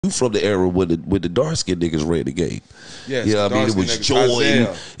from the era with the dark skinned niggas ran the game. Yes, yeah, I mean it was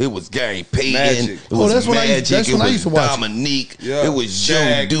Jordan, it was Gary Payton, it was Magic, it was Dominique, it was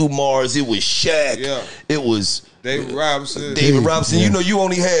Joe Dumars, it was Shaq, it was David Robinson. You know, you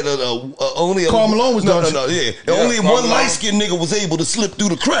only had only Karl Malone was only one light skinned nigga was able to slip through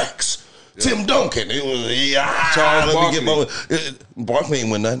the cracks. Tim Duncan. It was Charles Barkley. Barkley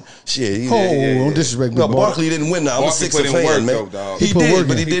ain't win nothing. Shit. Don't disrespect me. No, Barkley didn't win nothing. I'm a Sixers fan, man. He did,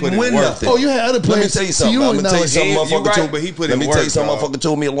 but he didn't win nothing. Oh, you had other players. Let me tell you something. I'm gonna tell you something. Let me tell you something. Motherfucker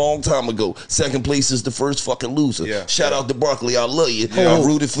told me a long time ago. Second place is the first fucking loser. Shout out to Barkley. I love you. I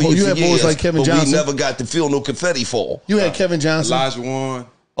rooted for you for years. Like Kevin Johnson. But we never got to feel no confetti fall. You had Kevin Johnson.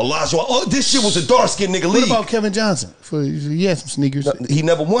 Elijah. Oh, this shit was a dark skinned nigga league. What about Kevin Johnson? He had some sneakers. He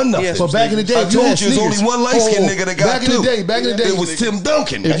never won nothing. But back in the day, I told you, there's only one light skinned nigga that got two. Back in the day, it was Tim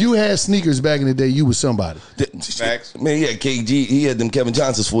Duncan. If you had sneakers back in the day, you was somebody. Facts. Man, he had KG. He had them Kevin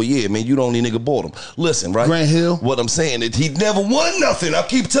Johnsons for a year. Man, you the only nigga bought them. Listen, right? Grant Hill. What I'm saying is he never won nothing. I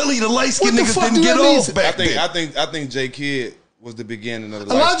keep telling you, the light skinned niggas didn't get off back then. I think J Kidd was the beginning of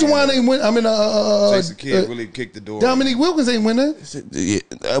the Elijah Wan ain't win. I mean, Jason Kidd really kicked the door. Dominique Wilkins ain't win that. Yeah,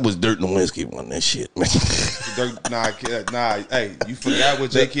 that was Dirk Nowitzki won that shit, man. Hey, you forgot what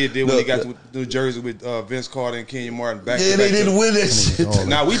J Kidd did when he got to New Jersey with Vince Carter and Kenyon Martin back. Yeah, they didn't win that shit.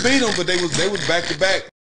 Nah, we beat them, but they was back to back.